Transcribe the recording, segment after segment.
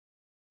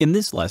In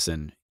this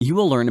lesson, you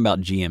will learn about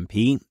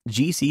GMP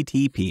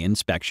GCTP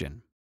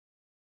inspection.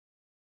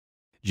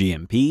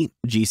 GMP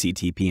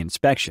GCTP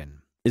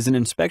inspection is an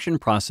inspection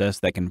process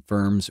that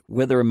confirms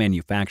whether a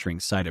manufacturing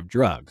site of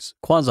drugs,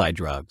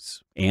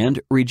 quasi-drugs, and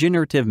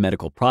regenerative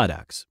medical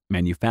products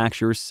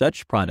manufactures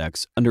such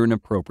products under an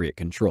appropriate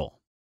control.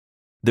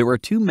 There are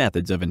two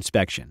methods of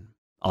inspection: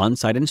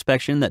 on-site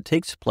inspection that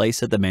takes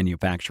place at the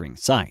manufacturing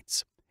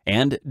sites,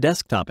 and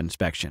desktop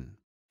inspection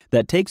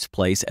that takes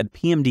place at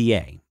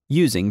PMDA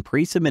using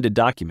pre-submitted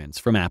documents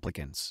from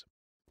applicants.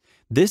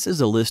 This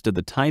is a list of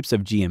the types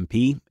of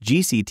GMP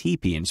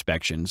GCTP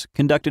inspections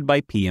conducted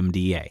by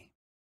PMDA.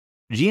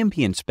 GMP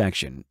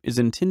inspection is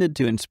intended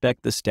to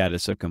inspect the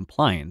status of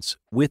compliance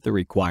with the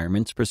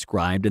requirements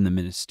prescribed in the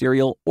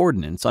Ministerial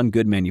Ordinance on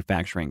Good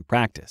Manufacturing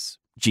Practice,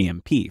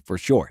 GMP for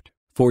short,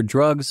 for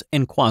drugs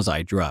and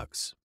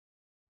quasi-drugs.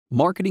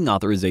 Marketing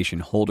authorization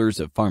holders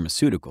of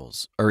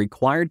pharmaceuticals are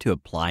required to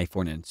apply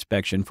for an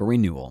inspection for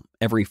renewal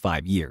every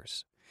 5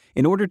 years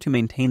in order to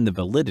maintain the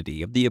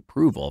validity of the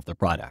approval of the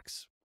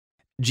products.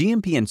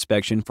 GMP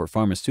inspection for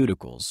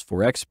pharmaceuticals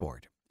for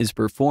export is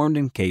performed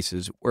in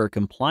cases where a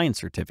compliance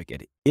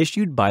certificate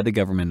issued by the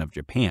government of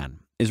Japan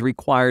is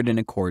required in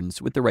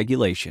accordance with the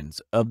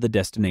regulations of the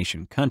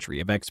destination country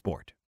of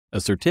export. A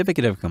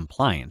certificate of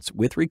compliance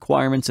with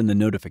requirements in the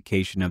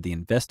notification of the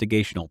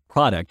investigational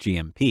product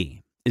GMP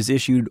is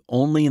issued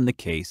only in the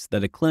case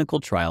that a clinical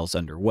trial is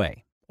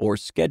underway or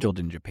scheduled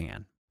in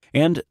Japan,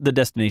 and the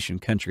destination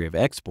country of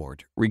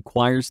export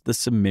requires the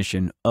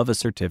submission of a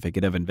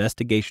certificate of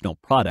investigational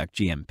product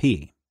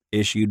GMP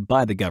issued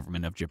by the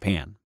government of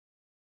Japan.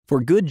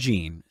 For good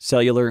gene,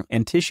 cellular,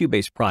 and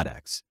tissue-based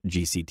products,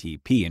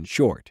 GCTP in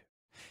short,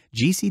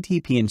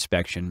 GCTP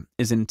inspection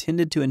is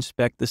intended to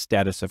inspect the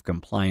status of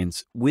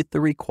compliance with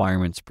the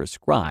requirements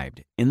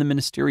prescribed in the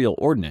Ministerial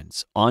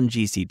Ordinance on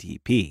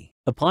GCTP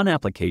upon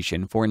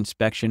application for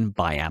inspection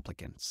by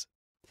applicants.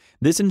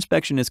 This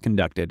inspection is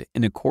conducted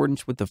in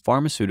accordance with the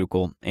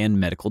Pharmaceutical and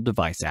Medical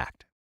Device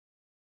Act.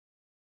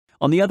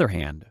 On the other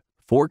hand,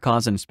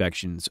 for-cause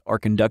inspections are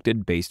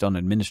conducted based on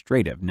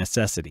administrative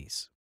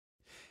necessities.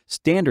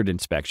 Standard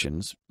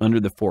inspections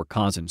under the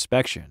for-cause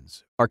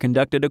inspections are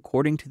conducted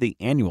according to the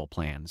annual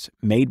plans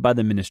made by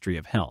the Ministry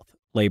of Health,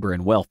 Labor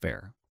and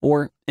Welfare,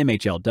 or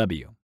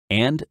MHLW,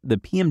 and the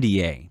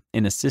PMDA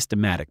in a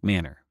systematic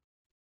manner.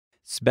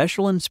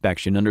 Special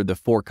inspection under the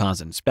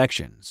for-cause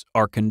inspections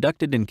are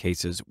conducted in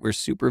cases where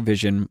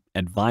supervision,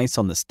 advice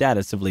on the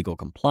status of legal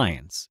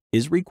compliance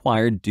is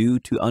required due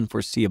to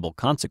unforeseeable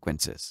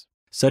consequences,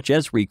 such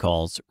as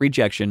recalls,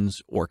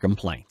 rejections, or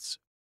complaints.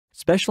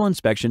 Special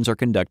inspections are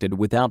conducted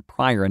without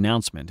prior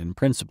announcement in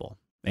principle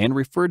and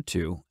referred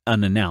to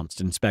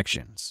unannounced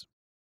inspections.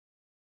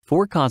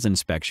 For-cause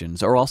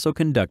inspections are also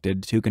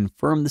conducted to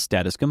confirm the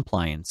status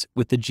compliance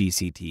with the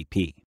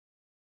GCTP.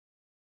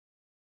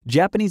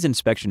 Japanese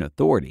Inspection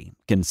Authority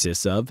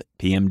consists of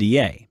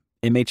PMDA,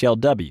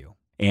 MHLW,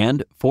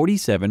 and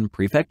 47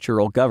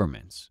 prefectural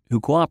governments who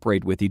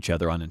cooperate with each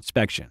other on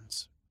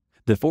inspections.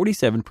 The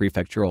 47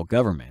 prefectural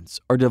governments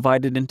are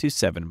divided into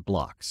 7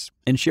 blocks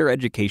and share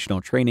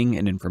educational training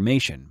and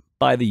information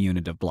by the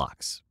unit of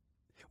blocks.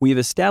 We have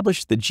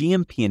established the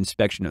GMP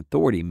Inspection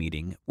Authority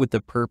meeting with the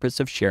purpose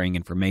of sharing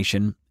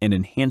information and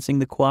enhancing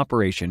the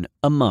cooperation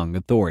among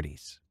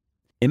authorities.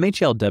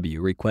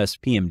 MHLW requests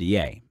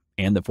PMDA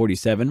and the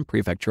 47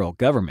 prefectural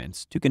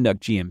governments to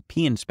conduct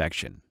GMP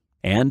inspection,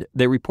 and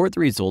they report the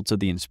results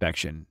of the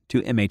inspection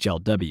to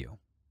MHLW.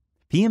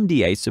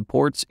 PMDA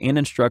supports and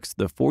instructs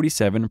the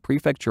 47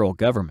 prefectural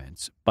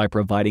governments by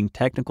providing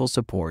technical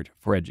support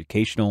for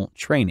educational,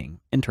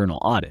 training, internal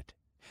audit,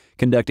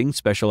 conducting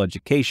special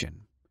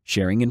education,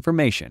 sharing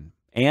information,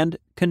 and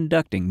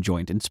conducting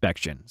joint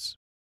inspections.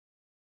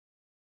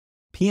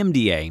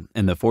 PMDA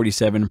and the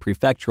 47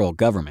 prefectural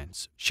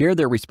governments share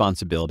their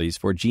responsibilities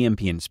for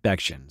GMP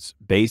inspections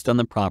based on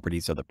the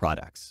properties of the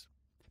products.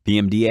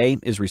 PMDA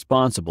is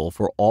responsible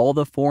for all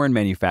the foreign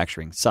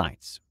manufacturing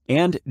sites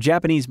and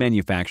Japanese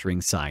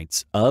manufacturing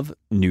sites of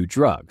new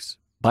drugs,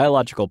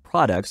 biological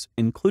products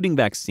including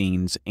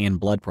vaccines and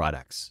blood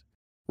products,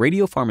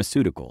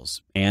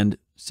 radiopharmaceuticals, and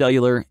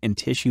cellular and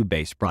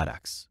tissue-based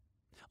products.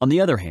 On the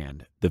other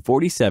hand, the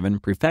 47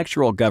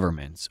 prefectural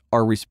governments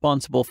are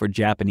responsible for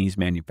Japanese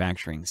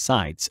manufacturing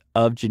sites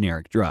of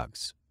generic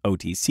drugs,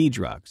 OTC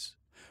drugs,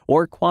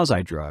 or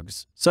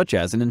quasi-drugs such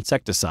as an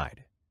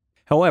insecticide.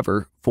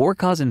 However,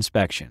 for-cause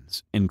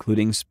inspections,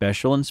 including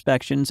special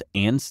inspections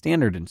and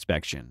standard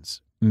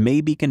inspections,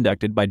 may be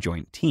conducted by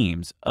joint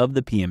teams of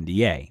the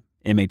PMDA,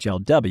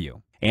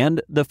 MHLW,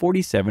 and the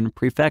 47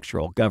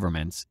 prefectural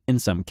governments in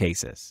some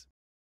cases.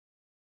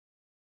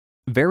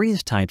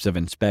 Various types of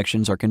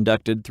inspections are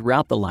conducted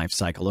throughout the life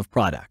cycle of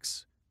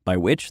products, by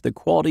which the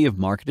quality of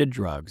marketed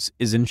drugs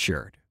is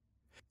ensured.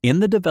 In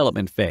the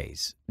development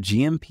phase,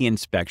 GMP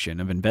inspection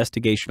of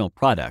investigational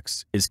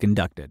products is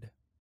conducted.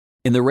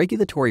 In the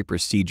regulatory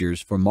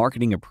procedures for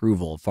marketing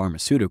approval of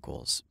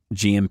pharmaceuticals,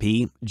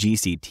 GMP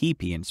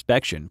GCTP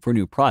inspection for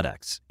new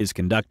products is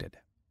conducted.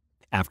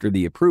 After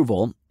the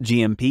approval,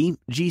 GMP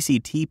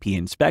GCTP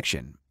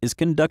inspection is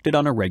conducted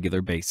on a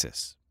regular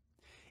basis.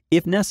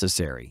 If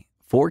necessary,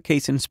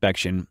 4-case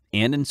inspection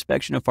and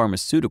inspection of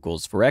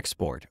pharmaceuticals for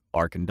export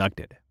are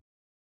conducted.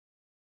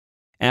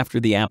 After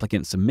the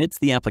applicant submits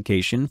the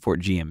application for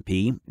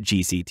GMP,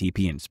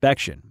 GCTP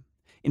inspection,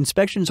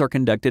 inspections are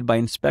conducted by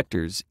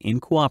inspectors in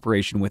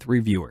cooperation with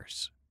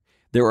reviewers.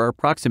 There are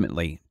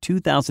approximately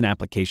 2,000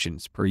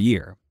 applications per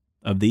year.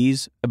 Of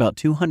these, about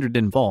 200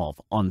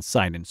 involve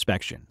on-site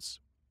inspections.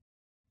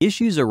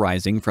 Issues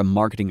arising from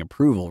marketing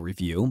approval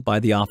review by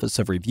the Office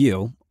of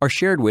Review are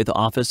shared with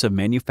Office of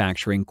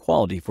Manufacturing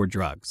Quality for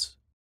Drugs.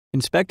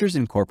 Inspectors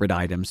incorporate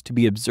items to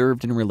be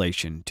observed in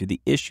relation to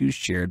the issues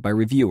shared by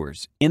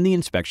reviewers in the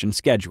inspection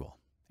schedule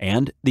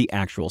and the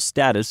actual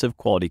status of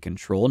quality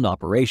control and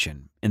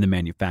operation in the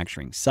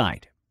manufacturing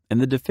site,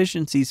 and the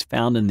deficiencies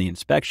found in the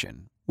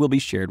inspection will be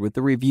shared with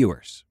the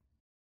reviewers.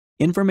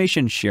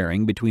 Information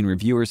sharing between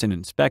reviewers and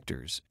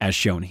inspectors, as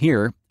shown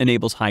here,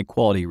 enables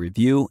high-quality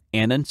review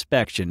and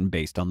inspection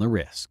based on the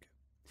risk.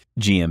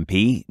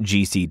 GMP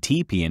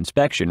GCTP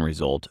inspection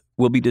result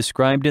will be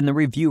described in the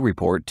review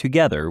report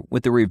together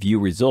with the review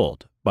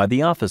result by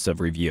the Office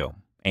of Review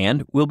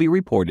and will be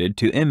reported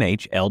to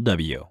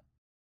MHLW.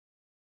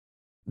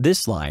 This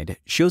slide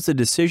shows the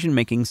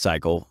decision-making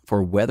cycle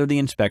for whether the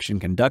inspection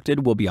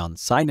conducted will be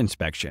on-site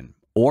inspection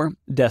or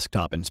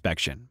desktop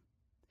inspection.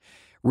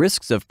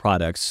 Risks of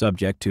products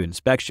subject to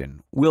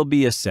inspection will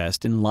be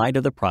assessed in light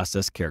of the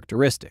process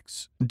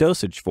characteristics,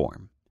 dosage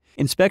form,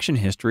 inspection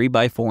history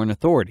by foreign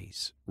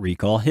authorities,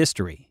 recall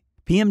history,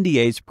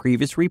 PMDA's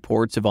previous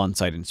reports of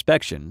on-site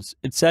inspections,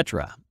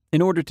 etc.,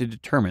 in order to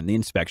determine the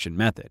inspection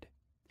method.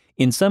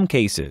 In some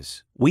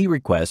cases, we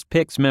request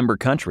PICS member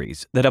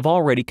countries that have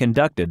already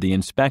conducted the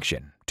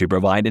inspection to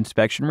provide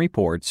inspection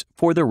reports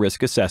for the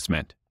risk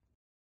assessment.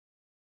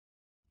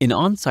 In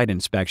on-site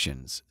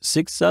inspections,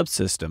 6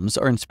 subsystems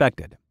are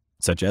inspected,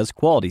 such as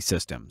quality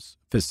systems,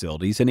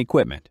 facilities and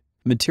equipment,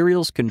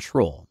 materials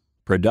control,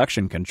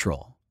 production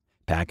control,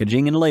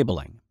 packaging and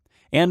labeling,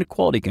 and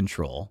quality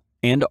control,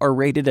 and are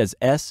rated as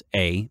S,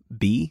 A,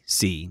 B,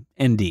 C,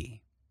 and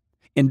D.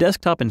 In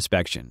desktop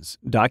inspections,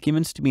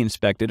 documents to be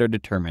inspected are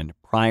determined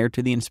prior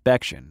to the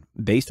inspection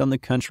based on the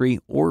country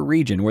or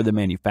region where the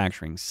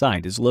manufacturing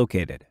site is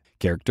located,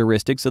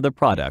 characteristics of the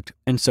product,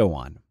 and so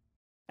on.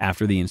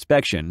 After the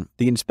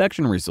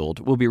inspection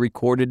result will be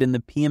recorded in the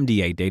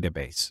PMDA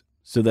database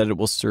so that it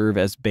will serve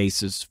as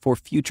basis for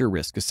future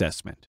risk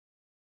assessment.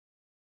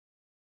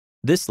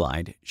 This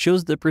slide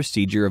shows the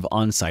procedure of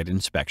on-site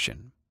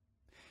inspection.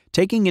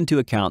 Taking into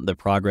account the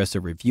progress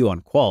of review on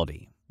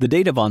quality, the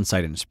date of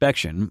on-site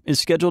inspection is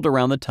scheduled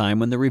around the time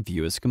when the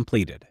review is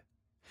completed.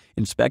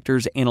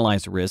 Inspectors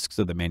analyze risks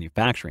of the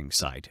manufacturing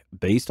site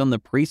based on the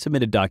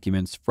pre-submitted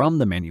documents from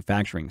the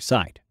manufacturing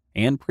site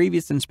and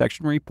previous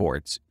inspection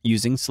reports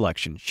using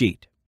selection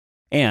sheet.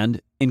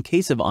 And, in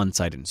case of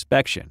on-site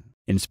inspection,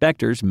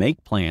 inspectors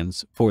make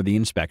plans for the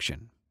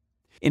inspection.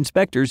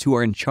 Inspectors who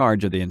are in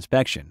charge of the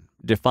inspection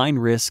define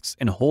risks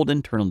and hold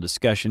internal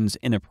discussions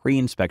in a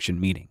pre-inspection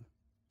meeting.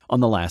 On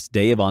the last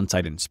day of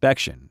on-site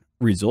inspection,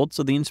 results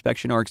of the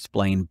inspection are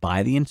explained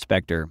by the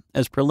inspector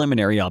as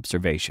preliminary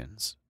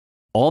observations.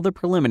 All the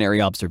preliminary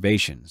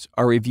observations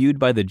are reviewed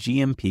by the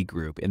GMP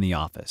group in the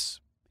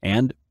office,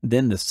 and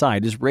then the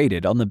site is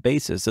rated on the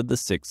basis of the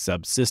 6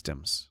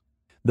 subsystems.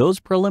 Those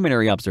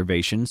preliminary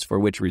observations for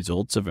which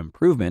results of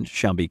improvement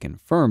shall be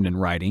confirmed in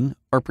writing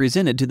are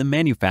presented to the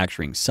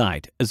manufacturing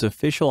site as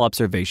official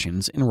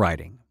observations in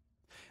writing.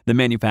 The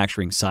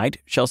manufacturing site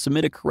shall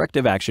submit a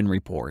corrective action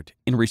report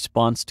in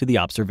response to the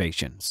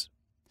observations.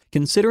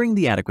 Considering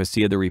the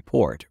adequacy of the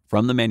report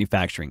from the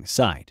manufacturing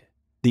site,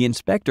 the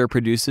inspector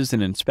produces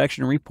an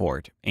inspection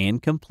report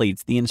and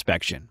completes the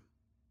inspection.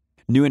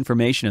 New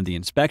information of the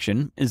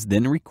inspection is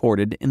then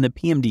recorded in the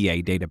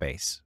PMDA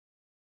database.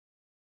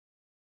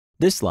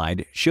 This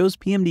slide shows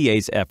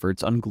PMDA's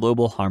efforts on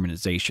global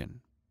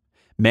harmonization.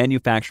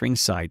 Manufacturing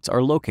sites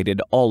are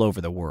located all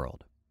over the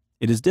world.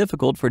 It is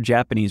difficult for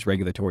Japanese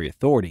regulatory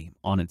authority,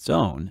 on its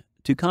own,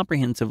 to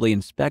comprehensively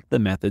inspect the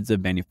methods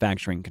of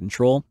manufacturing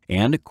control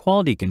and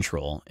quality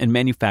control in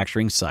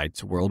manufacturing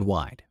sites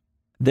worldwide.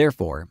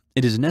 Therefore,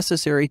 it is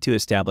necessary to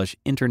establish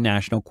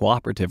international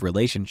cooperative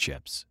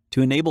relationships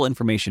to enable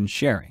information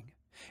sharing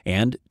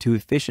and to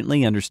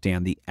efficiently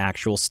understand the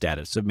actual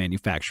status of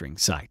manufacturing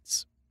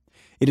sites.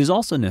 It is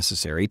also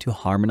necessary to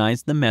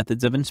harmonize the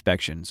methods of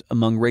inspections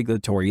among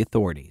regulatory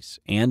authorities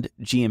and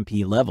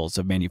GMP levels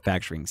of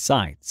manufacturing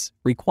sites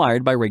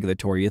required by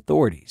regulatory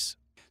authorities,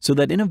 so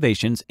that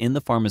innovations in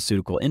the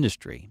pharmaceutical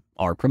industry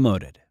are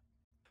promoted.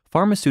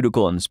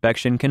 Pharmaceutical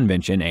Inspection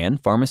Convention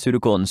and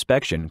Pharmaceutical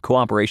Inspection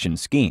Cooperation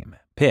Scheme,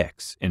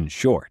 PICS in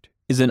short,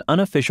 is an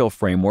unofficial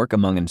framework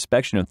among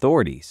inspection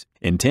authorities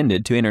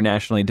intended to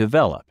internationally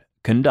develop,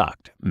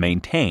 conduct,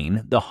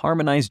 maintain the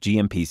harmonized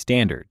GMP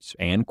standards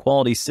and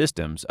quality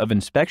systems of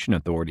inspection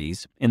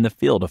authorities in the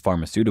field of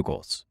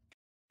pharmaceuticals.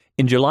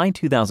 In July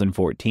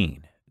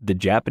 2014, the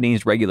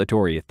Japanese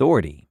Regulatory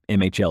Authority,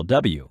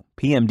 MHLW,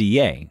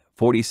 PMDA,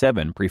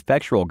 47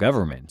 prefectural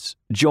governments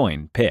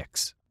joined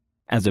PICS.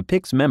 As a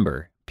PICS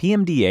member,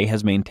 PMDA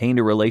has maintained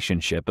a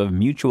relationship of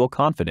mutual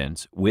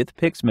confidence with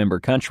PICS member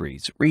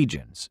countries,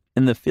 regions,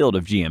 in the field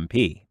of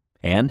GMP,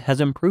 and has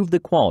improved the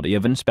quality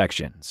of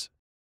inspections.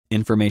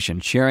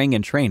 Information sharing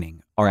and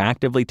training are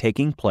actively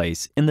taking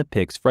place in the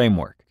PICS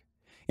framework,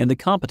 and the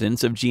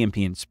competence of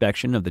GMP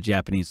inspection of the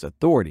Japanese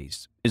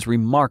authorities is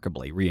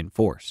remarkably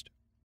reinforced.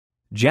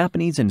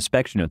 Japanese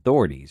inspection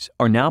authorities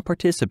are now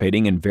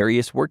participating in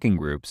various working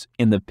groups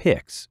in the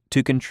PICS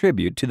to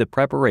contribute to the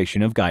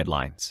preparation of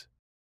guidelines.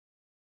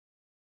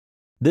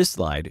 This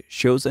slide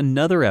shows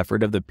another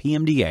effort of the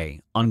PMDA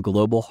on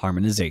global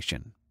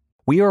harmonization.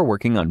 We are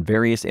working on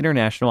various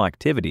international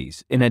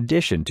activities in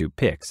addition to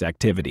PICS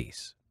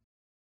activities.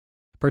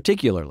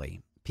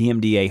 Particularly,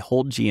 PMDA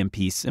holds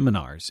GMP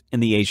seminars in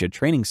the Asia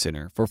Training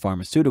Center for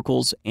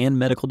Pharmaceuticals and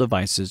Medical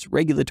Devices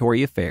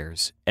Regulatory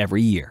Affairs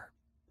every year.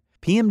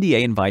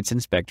 PMDA invites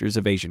inspectors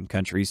of Asian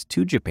countries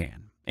to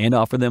Japan and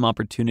offer them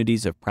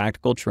opportunities of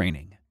practical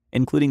training,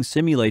 including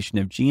simulation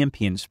of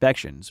GMP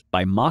inspections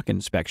by mock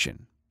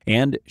inspection,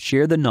 and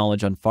share the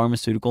knowledge on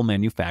pharmaceutical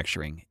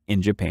manufacturing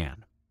in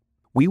Japan.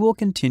 We will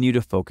continue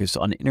to focus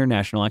on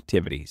international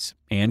activities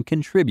and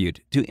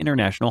contribute to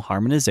international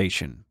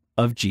harmonization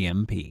of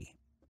GMP.